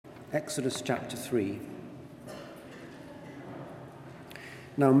Exodus chapter 3.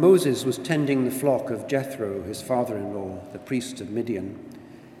 Now Moses was tending the flock of Jethro, his father-in-law, the priest of Midian,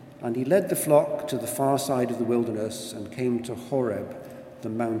 and he led the flock to the far side of the wilderness and came to Horeb, the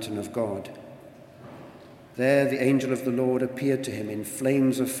mountain of God. There the angel of the Lord appeared to him in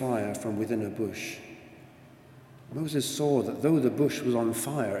flames of fire from within a bush. Moses saw that though the bush was on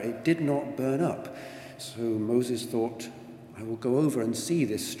fire, it did not burn up. So Moses thought, I will go over and see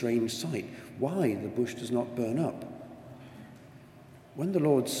this strange sight, why the bush does not burn up. When the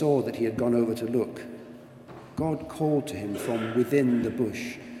Lord saw that he had gone over to look, God called to him from within the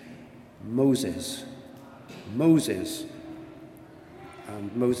bush, Moses, Moses.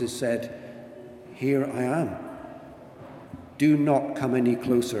 And Moses said, Here I am. Do not come any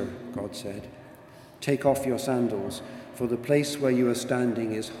closer, God said. Take off your sandals, for the place where you are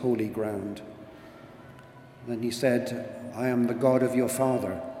standing is holy ground. Then he said, I am the God of your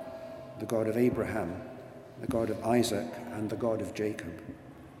father, the God of Abraham, the God of Isaac, and the God of Jacob.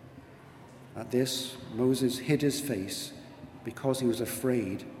 At this, Moses hid his face because he was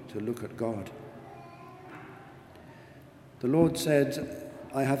afraid to look at God. The Lord said,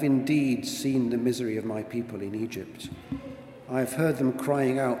 I have indeed seen the misery of my people in Egypt. I have heard them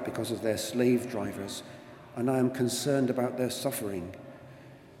crying out because of their slave drivers, and I am concerned about their suffering.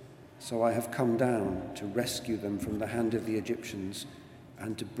 So I have come down to rescue them from the hand of the Egyptians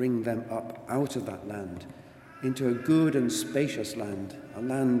and to bring them up out of that land into a good and spacious land, a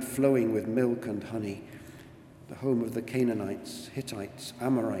land flowing with milk and honey, the home of the Canaanites, Hittites,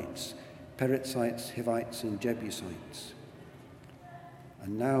 Amorites, Perizzites, Hivites, and Jebusites.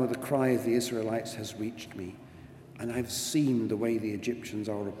 And now the cry of the Israelites has reached me, and I have seen the way the Egyptians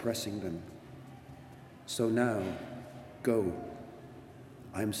are oppressing them. So now, go.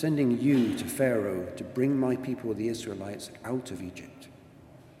 I am sending you to Pharaoh to bring my people, the Israelites, out of Egypt.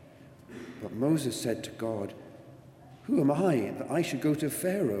 But Moses said to God, Who am I that I should go to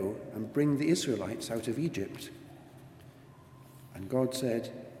Pharaoh and bring the Israelites out of Egypt? And God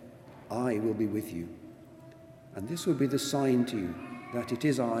said, I will be with you, and this will be the sign to you that it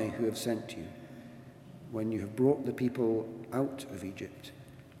is I who have sent you. When you have brought the people out of Egypt,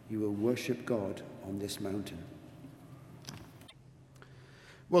 you will worship God on this mountain.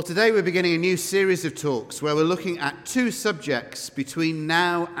 Well, today we're beginning a new series of talks where we're looking at two subjects between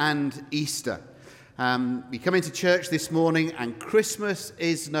now and Easter. We come into church this morning and Christmas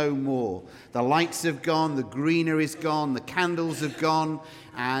is no more. The lights have gone, the greenery is gone, the candles have gone,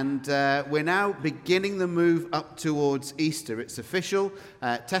 and we're now beginning the move up towards Easter. It's official.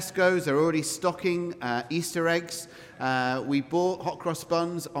 Tesco's are already stocking Easter eggs. We bought hot cross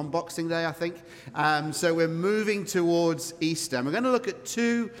buns on Boxing Day, I think. So we're moving towards Easter. And we're going to look at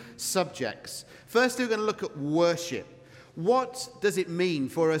two subjects. Firstly, we're going to look at worship. What does it mean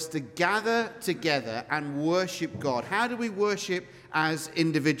for us to gather together and worship God? How do we worship as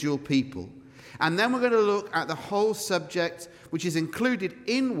individual people? And then we're going to look at the whole subject, which is included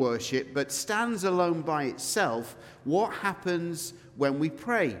in worship, but stands alone by itself. What happens when we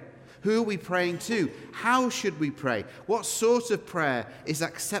pray? Who are we praying to? How should we pray? What sort of prayer is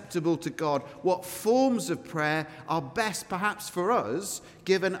acceptable to God? What forms of prayer are best perhaps for us,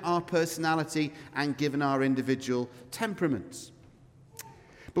 given our personality and given our individual temperaments?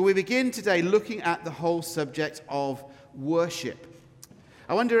 But we begin today looking at the whole subject of worship.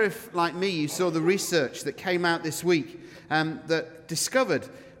 I wonder if, like me, you saw the research that came out this week that discovered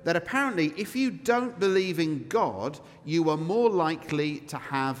that apparently if you don't believe in God, you are more likely to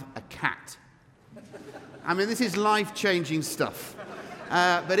have a cat. I mean, this is life-changing stuff.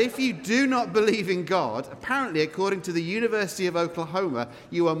 But if you do not believe in God, apparently, according to the University of Oklahoma,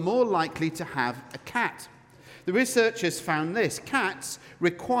 you are more likely to have a cat. The researchers found this: cats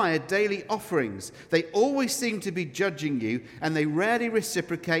require daily offerings. They always seem to be judging you, and they rarely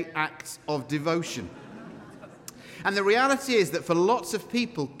reciprocate acts of devotion. And the reality is that for lots of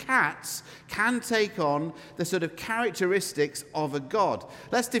people, cats can take on the sort of characteristics of a god.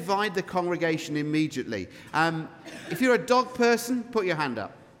 Let's divide the congregation immediately. If you're a dog person, put your hand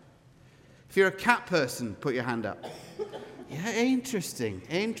up. If you're a cat person, put your hand up. Yeah, interesting.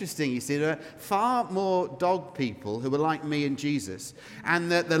 You see, there are far more dog people who are like me and Jesus,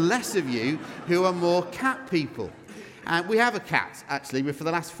 and the less of you who are more cat people. We have a cat, actually. For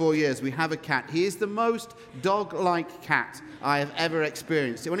the last 4 years, we have a cat. He is the most dog-like cat I have ever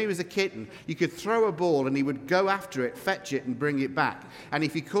experienced. When he was a kitten, you could throw a ball and he would go after it, fetch it, and bring it back. And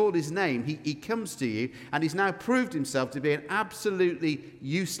if you called his name, he comes to you, and he's now proved himself to be an absolutely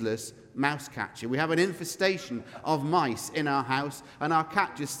useless mouse catcher. We have an infestation of mice in our house, and our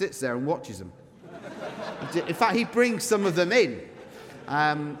cat just sits there and watches them. In fact, he brings some of them in.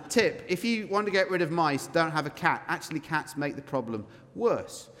 Tip, if you want to get rid of mice, don't have a cat. Actually, cats make the problem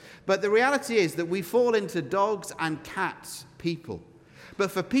worse. But the reality is that we fall into dogs and cats people. But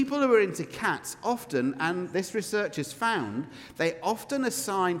for people who are into cats, often, and this research has found, they often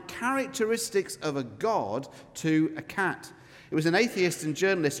assign characteristics of a god to a cat. It was an atheist and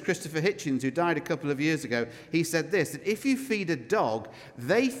journalist, Christopher Hitchens, who died a couple of years ago. He said this, that if you feed a dog,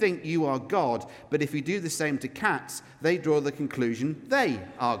 they think you are God, but if you do the same to cats, they draw the conclusion they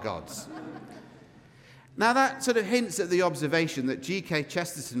are gods. Now that sort of hints at the observation that G.K.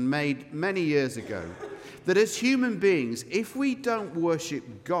 Chesterton made many years ago, that as human beings, if we don't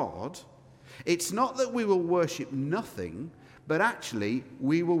worship God, it's not that we will worship nothing, but actually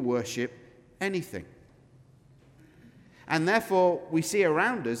we will worship anything. And therefore, we see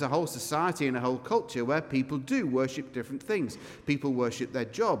around us a whole society and a whole culture where people do worship different things. People worship their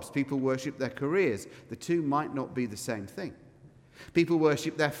jobs. People worship their careers. The two might not be the same thing. People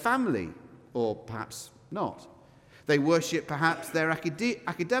worship their family, or perhaps not. They worship perhaps their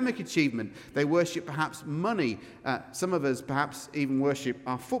academic achievement. They worship perhaps money. Some of us perhaps even worship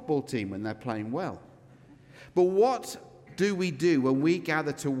our football team when they're playing well. But what do we do when we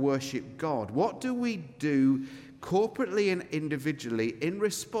gather to worship God? What do we do corporately and individually in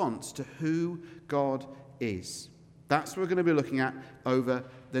response to who God is? That's what we're going to be looking at over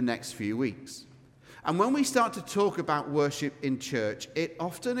the next few weeks. And when we start to talk about worship in church, it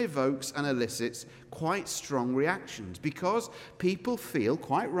often evokes and elicits quite strong reactions because people feel,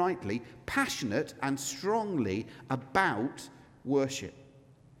 quite rightly, passionate and strongly about worship.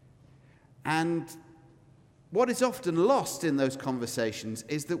 And what is often lost in those conversations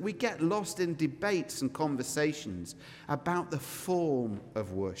is that we get lost in debates and conversations about the form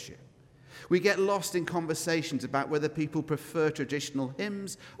of worship. We get lost in conversations about whether people prefer traditional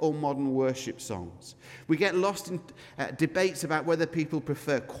hymns or modern worship songs. We get lost in debates about whether people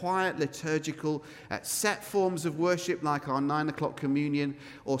prefer quiet, liturgical, set forms of worship like our 9 o'clock communion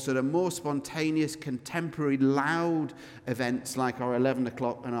or sort of more spontaneous, contemporary, loud events like our 11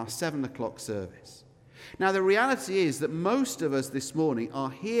 o'clock and our 7 o'clock service. Now, the reality is that most of us this morning are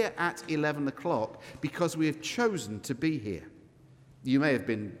here at 11 o'clock because we have chosen to be here. You may have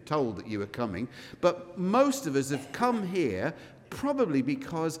been told that you were coming, but most of us have come here probably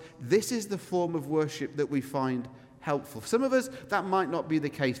because this is the form of worship that we find helpful. For some of us, that might not be the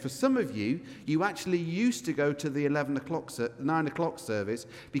case. For some of you, you actually used to go to the 9 o'clock service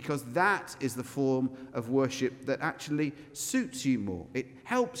because that is the form of worship that actually suits you more. It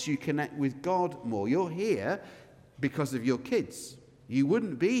helps you connect with God more. You're here because of your kids. You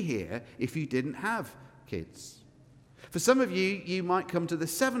wouldn't be here if you didn't have kids. For some of you, you might come to the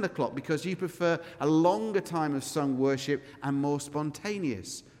 7 o'clock because you prefer a longer time of sung worship and more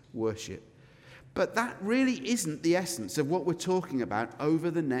spontaneous worship. But that really isn't the essence of what we're talking about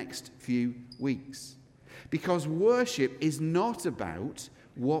over the next few weeks. Because worship is not about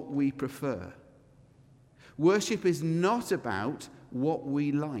what we prefer. Worship is not about what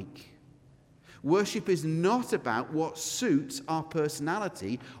we like. Worship is not about what suits our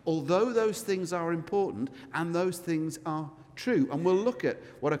personality, although those things are important and those things are true. And we'll look at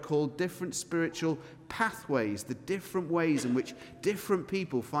what are called different spiritual pathways, the different ways in which different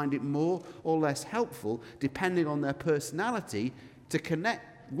people find it more or less helpful, depending on their personality, to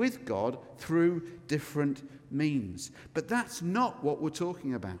connect with God through different means. But that's not what we're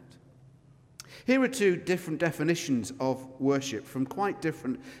talking about. Here are two different definitions of worship from quite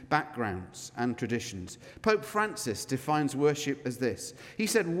different backgrounds and traditions. Pope Francis defines worship as this. He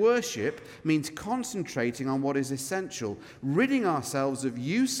said, worship means concentrating on what is essential, ridding ourselves of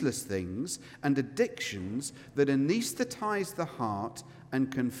useless things and addictions that anesthetize the heart and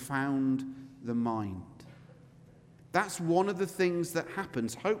confound the mind. That's one of the things that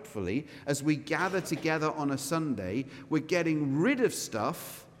happens, hopefully, as we gather together on a Sunday. We're getting rid of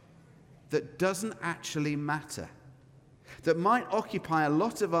stuff that doesn't actually matter, that might occupy a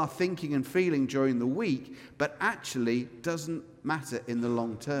lot of our thinking and feeling during the week, but actually doesn't matter in the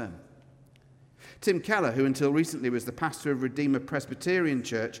long term. Tim Keller, who until recently was the pastor of Redeemer Presbyterian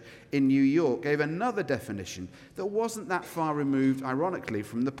Church in New York, gave another definition that wasn't that far removed, ironically,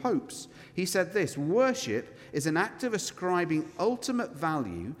 from the Pope's. He said this: worship is an act of ascribing ultimate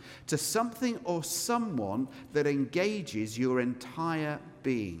value to something or someone that engages your entire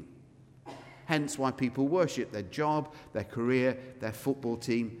being. Hence why people worship their job, their career, their football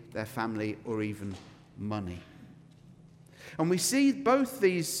team, their family, or even money. And we see both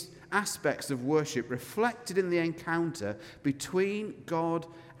these aspects of worship reflected in the encounter between God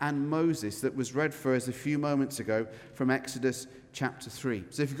and Moses that was read for us a few moments ago from Exodus chapter 3.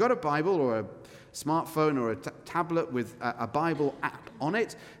 So if you've got a Bible or smartphone or a tablet with a Bible app on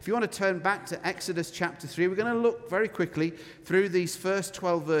it, if you want to turn back to Exodus chapter 3, we're going to look very quickly through these first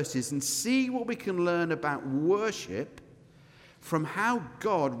 12 verses and see what we can learn about worship from how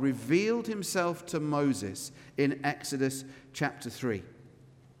God revealed himself to Moses in Exodus chapter 3.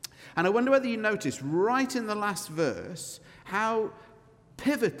 And I wonder whether you notice right in the last verse how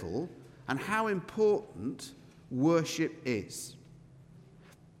pivotal and how important worship is.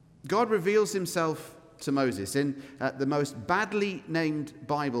 God reveals himself to Moses in the most badly named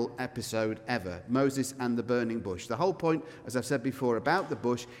Bible episode ever, Moses and the burning bush. The whole point, as I've said before, about the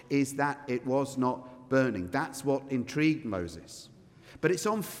bush is that it was not burning. That's what intrigued Moses. But it's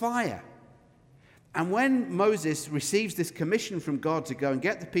on fire. And when Moses receives this commission from God to go and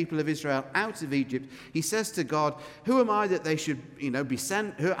get the people of Israel out of Egypt, he says to God, who am I that they should, be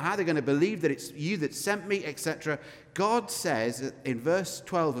sent? How are they going to believe that it's you that sent me, etc.? God says in verse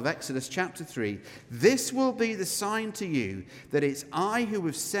 12 of Exodus chapter 3, this will be the sign to you that it's I who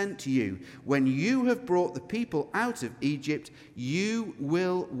have sent you. When you have brought the people out of Egypt, you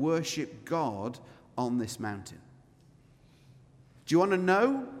will worship God on this mountain. Do you want to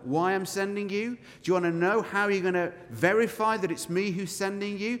know why I'm sending you? Do you want to know how you're going to verify that it's me who's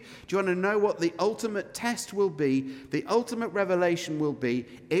sending you? Do you want to know what the ultimate test will be? The ultimate revelation will be,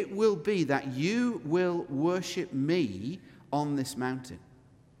 it will be that you will worship me on this mountain.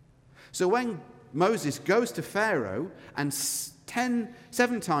 So when Moses goes to Pharaoh and 7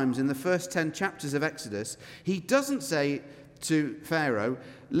 times in the first 10 chapters of Exodus, he doesn't say to Pharaoh,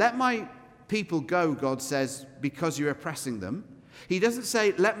 let my people go, God says, because you're oppressing them. He doesn't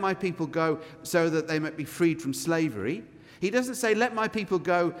say, let my people go so that they might be freed from slavery. He doesn't say, let my people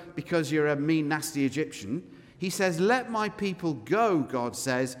go because you're a mean, nasty Egyptian. He says, let my people go, God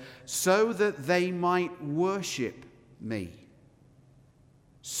says, so that they might worship me.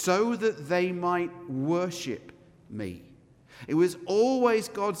 So that they might worship me. It was always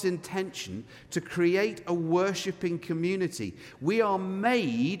God's intention to create a worshipping community. We are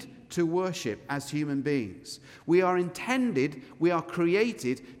made to worship as human beings. We are intended, we are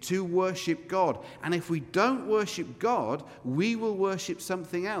created to worship God. And if we don't worship God, we will worship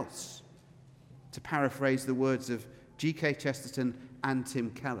something else. To paraphrase the words of G.K. Chesterton and Tim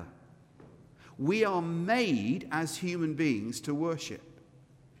Keller. We are made as human beings to worship.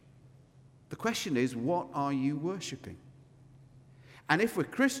 The question is, what are you worshipping? And if we're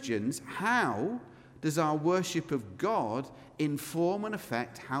Christians, how does our worship of God inform and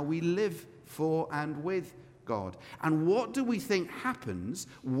affect how we live for and with God? And what do we think happens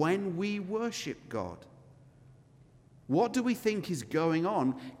when we worship God? What do we think is going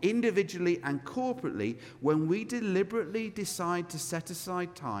on individually and corporately when we deliberately decide to set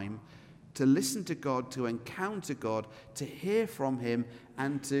aside time to listen to God, to encounter God, to hear from him,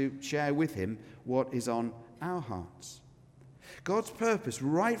 and to share with him what is on our hearts? God's purpose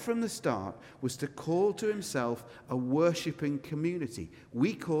right from the start was to call to himself a worshipping community.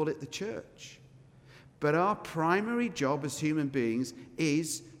 We call it the church. But our primary job as human beings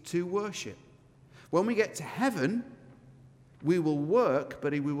is to worship. When we get to heaven, we will work,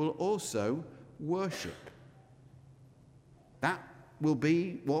 but we will also worship. That will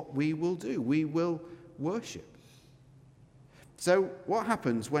be what we will do. We will worship. So what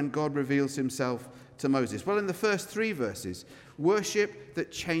happens when God reveals himself to Moses? Well, in the first 3 verses, worship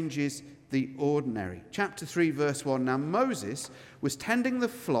that changes the ordinary. Chapter 3, verse 1. Now Moses was tending the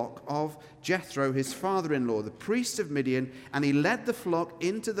flock of Jethro, his father-in-law, the priest of Midian, and he led the flock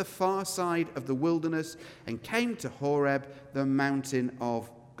into the far side of the wilderness and came to Horeb, the mountain of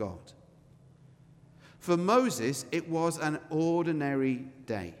God. For Moses, it was an ordinary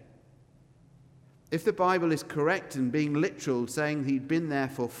day. If the Bible is correct and being literal, saying he'd been there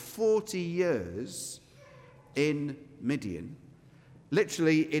for 40 years in Midian,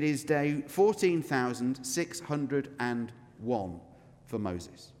 literally it is day 14,601 for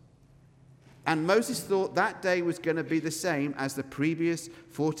Moses. And Moses thought that day was going to be the same as the previous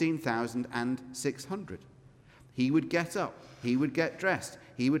 14,600. He would get up, he would get dressed,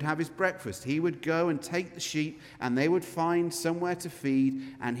 he would have his breakfast, he would go and take the sheep, and they would find somewhere to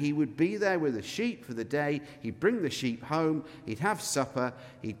feed, and he would be there with the sheep for the day. He'd bring the sheep home, he'd have supper,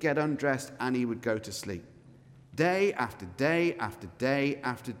 he'd get undressed, and he would go to sleep. Day after day after day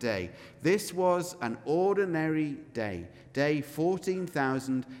after day. This was an ordinary day, day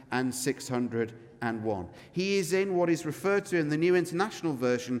 14,601. He is in what is referred to in the New International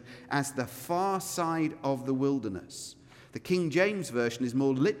Version as the far side of the wilderness. The King James Version is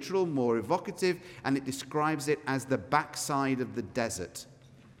more literal, more evocative, and it describes it as the backside of the desert.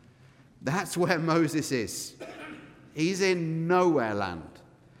 That's where Moses is. He's in nowhere land.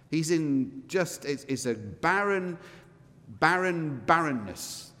 He's in it's a barrenness.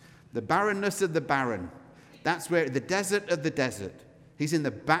 The barrenness of the barren. That's where, the desert of the desert. He's in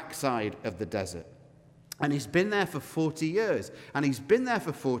the backside of the desert. And he's been there for 40 years. And he's been there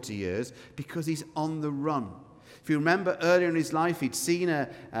for 40 years because he's on the run. If you remember earlier in his life, he'd seen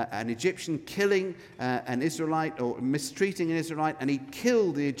an Egyptian killing an Israelite or mistreating an Israelite, and he'd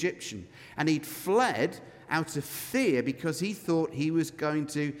killed the Egyptian. And he'd fled out of fear because he thought he was going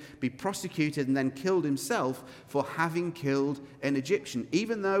to be prosecuted and then killed himself for having killed an Egyptian,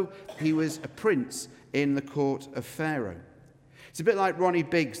 even though he was a prince in the court of Pharaoh. It's a bit like Ronnie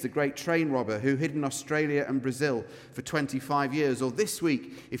Biggs, the great train robber who hid in Australia and Brazil for 25 years. Or this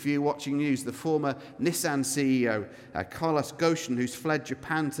week, if you're watching news, the former Nissan CEO, Carlos Ghosn, who's fled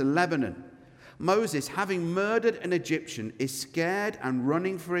Japan to Lebanon. Moses, having murdered an Egyptian, is scared and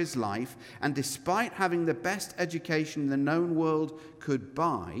running for his life, and despite having the best education the known world could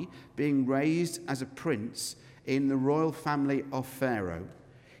buy, being raised as a prince in the royal family of Pharaoh,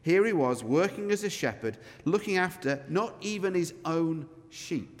 here he was working as a shepherd, looking after not even his own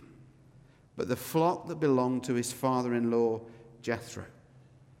sheep, but the flock that belonged to his father-in-law, Jethro.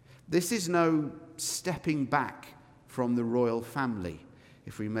 This is no stepping back from the royal family,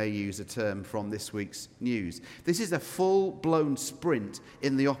 if we may use a term from this week's news. This is a full-blown sprint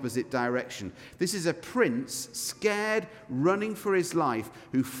in the opposite direction. This is a prince, scared, running for his life,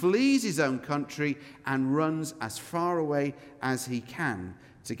 who flees his own country and runs as far away as he can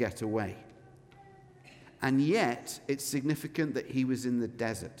to get away. And yet, it's significant that he was in the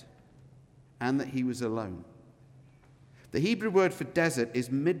desert and that he was alone. The Hebrew word for desert is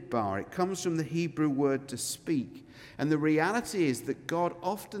midbar. It comes from the Hebrew word to speak. And the reality is that God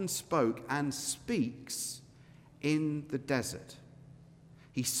often spoke and speaks in the desert.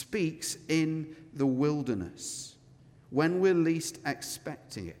 He speaks in the wilderness when we're least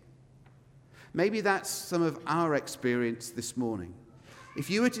expecting it. Maybe that's some of our experience this morning. If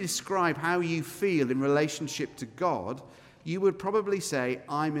you were to describe how you feel in relationship to God, you would probably say,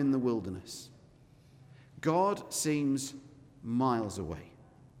 I'm in the wilderness. God seems miles away.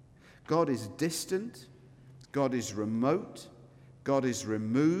 God is distant. God is remote. God is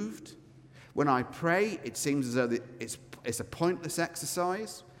removed. When I pray, it seems as though it's a pointless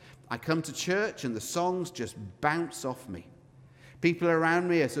exercise. I come to church and the songs just bounce off me. People around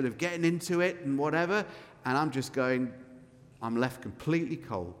me are sort of getting into it and whatever, and I'm just going, I'm left completely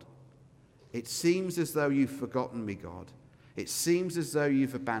cold. It seems as though you've forgotten me, God. It seems as though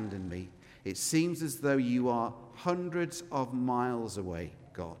you've abandoned me. It seems as though you are hundreds of miles away,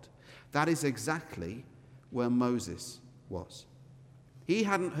 God. That is exactly where Moses was. He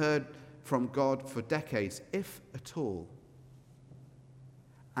hadn't heard from God for decades, if at all.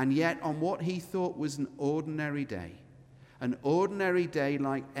 And yet, on what he thought was an ordinary day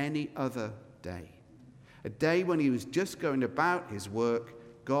like any other day, a day when he was just going about his work,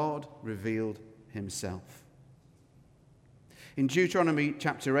 God revealed himself. In Deuteronomy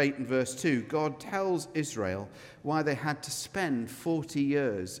chapter 8 and verse 2, God tells Israel why they had to spend 40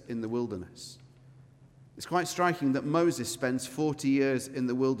 years in the wilderness. It's quite striking that Moses spends 40 years in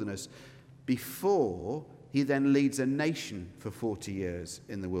the wilderness before he then leads a nation for 40 years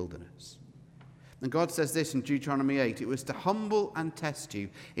in the wilderness. And God says this in Deuteronomy 8, it was to humble and test you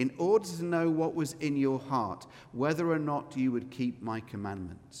in order to know what was in your heart, whether or not you would keep my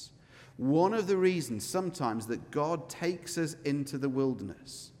commandments. One of the reasons sometimes that God takes us into the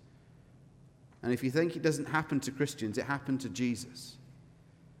wilderness, and if you think it doesn't happen to Christians, it happened to Jesus.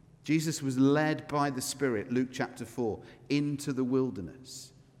 Jesus was led by the Spirit, Luke chapter 4, into the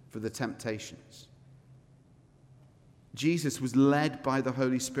wilderness for the temptations. Jesus was led by the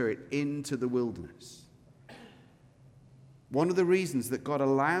Holy Spirit into the wilderness. One of the reasons that God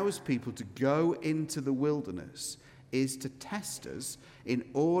allows people to go into the wilderness is to test us in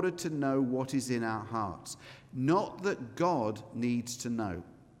order to know what is in our hearts. Not that God needs to know.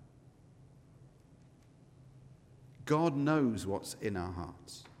 God knows what's in our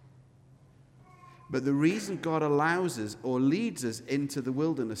hearts. But the reason God allows us or leads us into the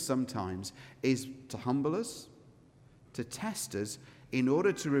wilderness sometimes is to humble us, to test us, in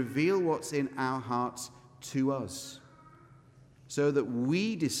order to reveal what's in our hearts to us, so that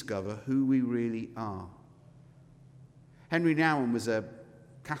we discover who we really are. Henry Nouwen was a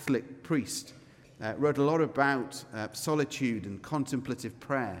Catholic priest, wrote a lot about solitude and contemplative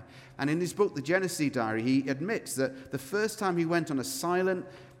prayer. And in his book, The Genesee Diary, he admits that the first time he went on a silent,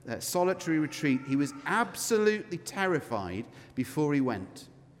 solitary retreat, he was absolutely terrified before he went.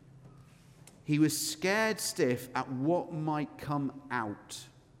 He was scared stiff at what might come out.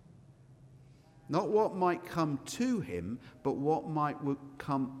 Not what might come to him, but what might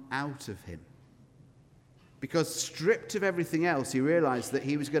come out of him. Because stripped of everything else, he realized that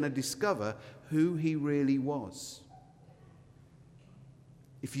he was going to discover who he really was.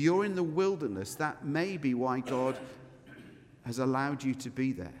 If you're in the wilderness, that may be why God has allowed you to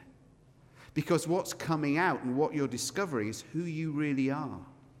be there. Because what's coming out and what you're discovering is who you really are.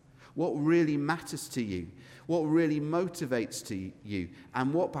 What really matters to you. What really motivates to you.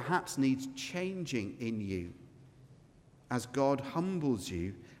 And what perhaps needs changing in you as God humbles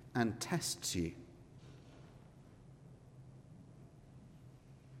you and tests you.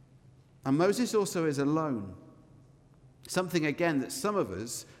 And Moses also is alone. Something, again, that some of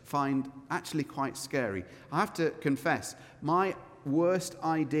us find actually quite scary. I have to confess, my worst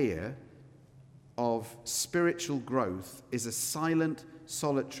idea of spiritual growth is a silent,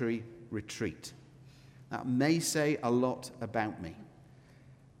 solitary retreat. That may say a lot about me.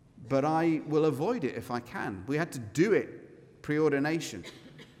 But I will avoid it if I can. We had to do it pre-ordination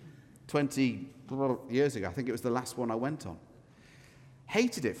 20 years ago. I think it was the last one I went on.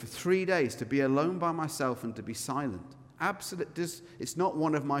 Hated it for 3 days to be alone by myself and to be silent. Absolutely, it's not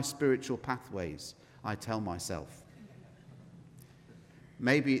one of my spiritual pathways, I tell myself.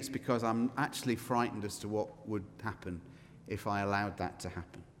 Maybe it's because I'm actually frightened as to what would happen if I allowed that to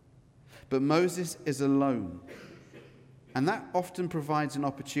happen. But Moses is alone. And that often provides an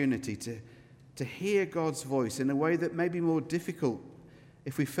opportunity to hear God's voice in a way that may be more difficult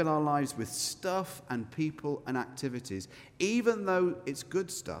if we fill our lives with stuff and people and activities, even though it's good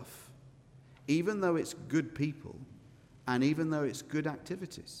stuff, even though it's good people, and even though it's good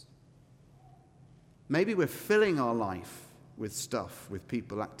activities. Maybe we're filling our life with stuff, with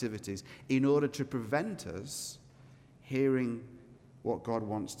people, activities, in order to prevent us hearing what God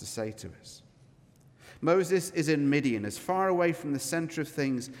wants to say to us. Moses is in Midian, as far away from the center of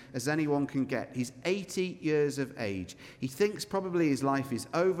things as anyone can get. He's 80 years of age. He thinks probably his life is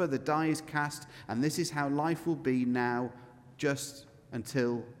over, the die is cast, and this is how life will be now, just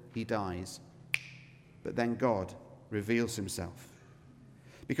until he dies. But then God reveals himself.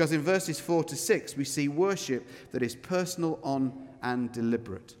 Because in verses 4 to 6, we see worship that is personal, and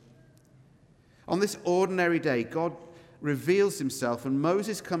deliberate. On this ordinary day, God reveals himself, and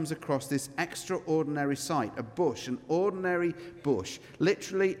Moses comes across this extraordinary sight, a bush, an ordinary bush,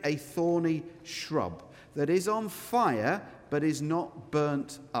 literally a thorny shrub that is on fire but is not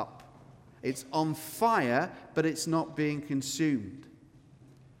burnt up. It's on fire but it's not being consumed.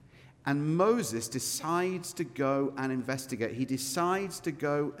 And Moses decides to go and investigate. He decides to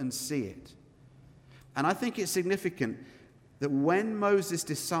go and see it. And I think it's significant that when Moses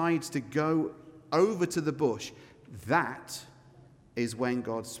decides to go over to the bush, that is when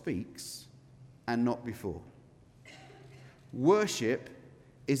God speaks and not before. Worship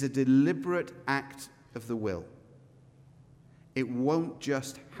is a deliberate act of the will. It won't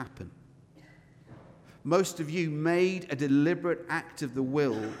just happen. Most of you made a deliberate act of the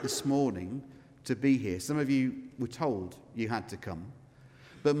will this morning to be here. Some of you were told you had to come.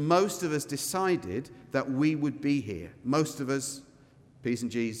 But most of us decided that we would be here. Most of us, P's and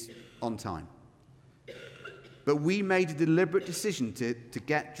G's, on time. But we made a deliberate decision to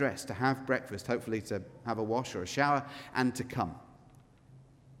get dressed, to have breakfast, hopefully to have a wash or a shower, and to come.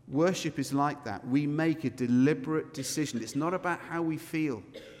 Worship is like that. We make a deliberate decision. It's not about how we feel.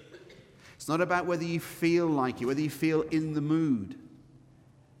 It's not about whether you feel like it, whether you feel in the mood.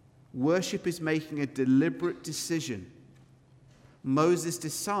 Worship is making a deliberate decision. Moses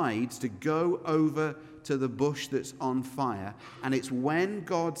decides to go over to the bush that's on fire, and it's when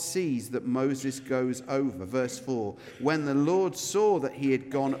God sees that Moses goes over. Verse 4, when the Lord saw that he had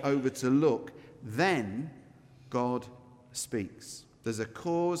gone over to look, then God speaks. There's a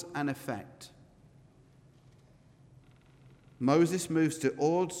cause and effect. Moses moves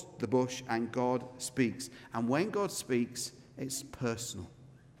towards the bush and God speaks. And when God speaks, it's personal.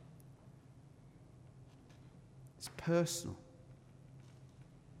 It's personal.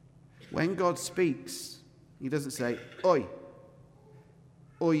 When God speaks, he doesn't say, oi,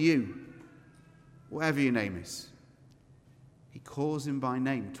 or you, whatever your name is. He calls him by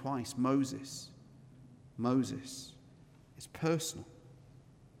name twice, Moses. Moses. It's personal.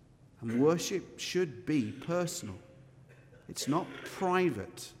 And worship should be personal. It's not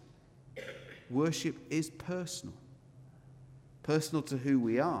private. Worship is personal. Personal to who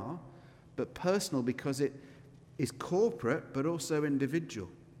we are, but personal because it is corporate but also individual,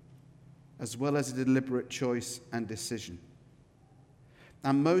 as well as a deliberate choice and decision.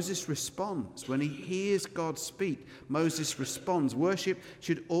 And Moses responds. When he hears God speak, Moses responds. Worship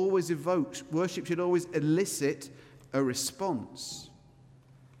should always elicit a response.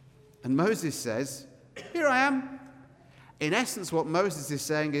 And Moses says, here I am. In essence, what Moses is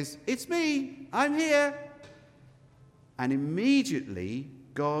saying is, it's me, I'm here. And immediately,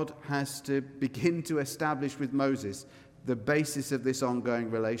 God has to begin to establish with Moses the basis of this ongoing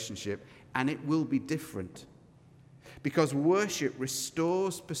relationship, and it will be different. Because worship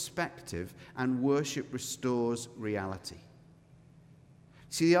restores perspective and worship restores reality.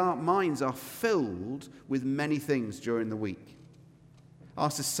 See, our minds are filled with many things during the week. Our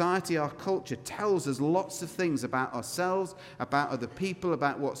society, our culture tells us lots of things about ourselves, about other people,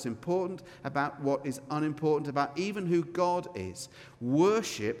 about what's important, about what is unimportant, about even who God is.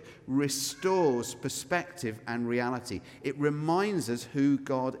 Worship restores perspective and reality. It reminds us who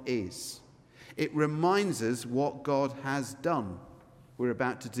God is. It reminds us what God has done. We're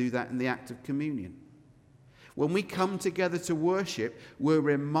about to do that in the act of communion. When we come together to worship, we're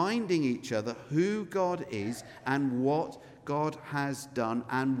reminding each other who God is and what God has done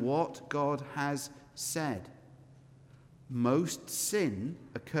and what God has said. Most sin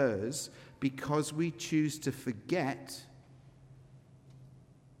occurs because we choose to forget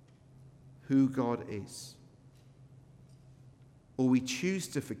who God is. Or we choose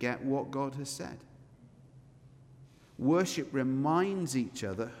to forget what God has said. Worship reminds each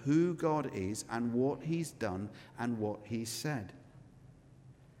other who God is and what he's done and what he's said.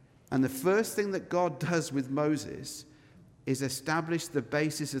 And the first thing that God does with Moses is establish the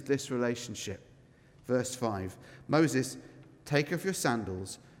basis of this relationship. Verse 5, Moses, take off your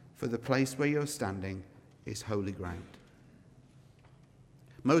sandals, for the place where you're standing is holy ground.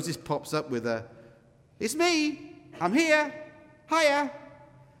 Moses pops up with it's me, I'm here, hiya.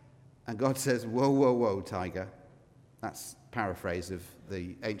 And God says, whoa, whoa, whoa, tiger. That's paraphrase of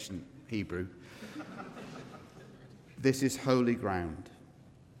the ancient Hebrew. This is holy ground.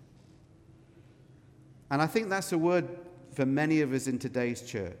 And I think that's a word for many of us in today's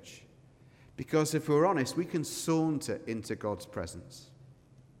church. Because if we're honest, we can saunter into God's presence.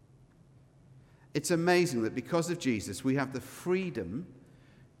 It's amazing that because of Jesus, we have the freedom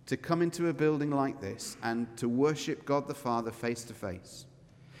to come into a building like this and to worship God the Father face to face.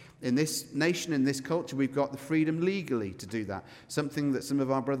 In this nation, in this culture, we've got the freedom legally to do that. Something that some of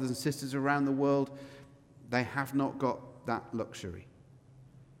our brothers and sisters around the world, they have not got that luxury.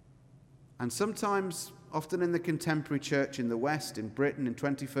 And sometimes, often in the contemporary church in the West, in Britain, in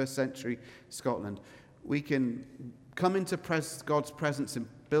 21st century Scotland, we can come into God's presence in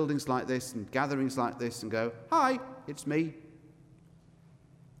buildings like this and gatherings like this and go, hi, it's me.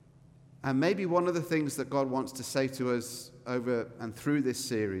 And maybe one of the things that God wants to say to us over and through this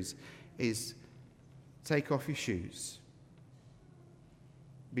series is take off your shoes.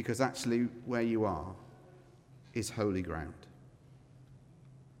 Because actually where you are is holy ground.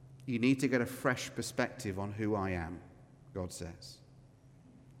 You need to get a fresh perspective on who I am, God says.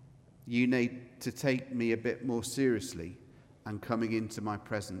 You need to take me a bit more seriously and coming into my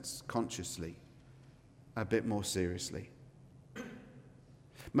presence consciously a bit more seriously.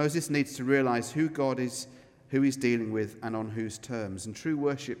 Moses needs to realize who God is, who he's dealing with, and on whose terms. And true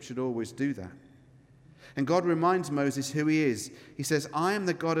worship should always do that. And God reminds Moses who he is. He says, I am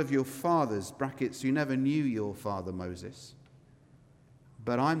the God of your fathers, brackets, you never knew your father, Moses.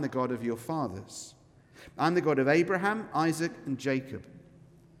 But I'm the God of your fathers. I'm the God of Abraham, Isaac, and Jacob.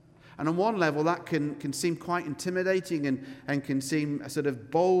 And on one level, that can seem quite intimidating and can seem a sort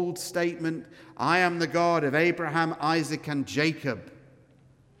of bold statement. I am the God of Abraham, Isaac, and Jacob.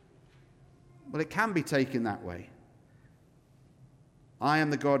 Well, it can be taken that way. I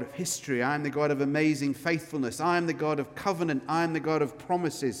am the God of history. I am the God of amazing faithfulness. I am the God of covenant. I am the God of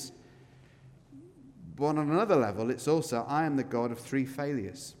promises. But on another level, it's also, I am the God of 3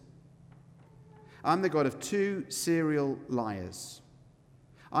 failures. I'm the God of 2 serial liars.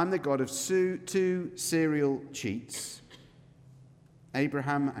 I'm the God of 2 serial cheats,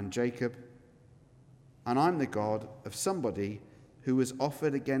 Abraham and Jacob. And I'm the God of somebody who was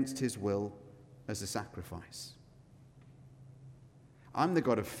offered against his will as a sacrifice. I'm the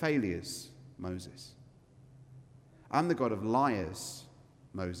God of failures, Moses. I'm the God of liars,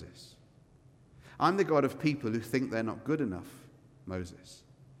 Moses. I'm the God of people who think they're not good enough, Moses.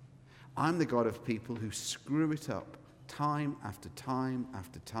 I'm the God of people who screw it up time after time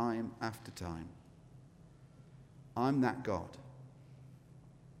after time after time. I'm that God.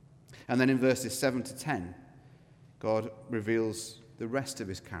 And then in verses 7 to 10, God reveals the rest of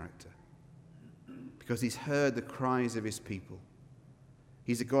his character. Because he's heard the cries of his people.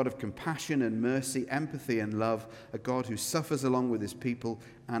 He's a God of compassion and mercy, empathy and love, a God who suffers along with his people,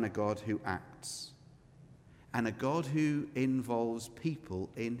 and a God who acts. And a God who involves people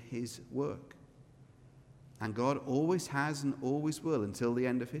in his work. And God always has and always will until the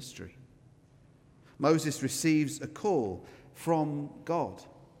end of history. Moses receives a call from God.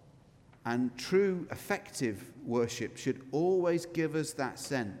 And true, effective worship should always give us that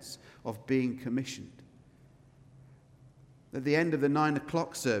sense of being commissioned. At the end of the 9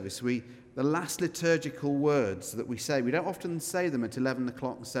 o'clock service, the last liturgical words that we say, we don't often say them at 11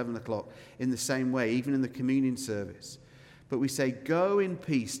 o'clock and 7 o'clock in the same way, even in the communion service. But we say, "Go in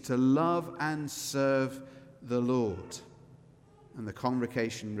peace to love and serve the Lord." And the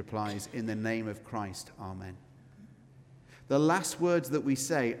congregation replies, "In the name of Christ, Amen." The last words that we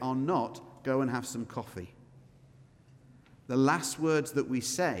say are not, "Go and have some coffee." The last words that we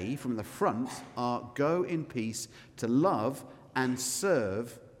say from the front are, "Go in peace to love and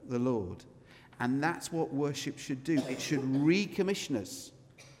serve the Lord." And that's what worship should do. It should recommission us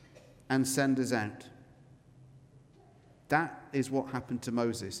and send us out. That is what happened to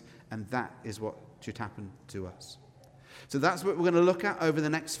Moses, and that is what should happen to us. So that's what we're going to look at over the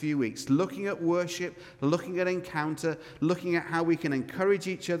next few weeks, looking at worship, looking at encounter, looking at how we can encourage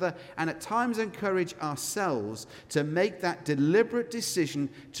each other and at times encourage ourselves to make that deliberate decision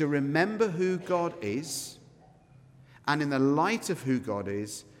to remember who God is, and in the light of who God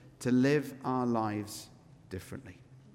is, to live our lives differently.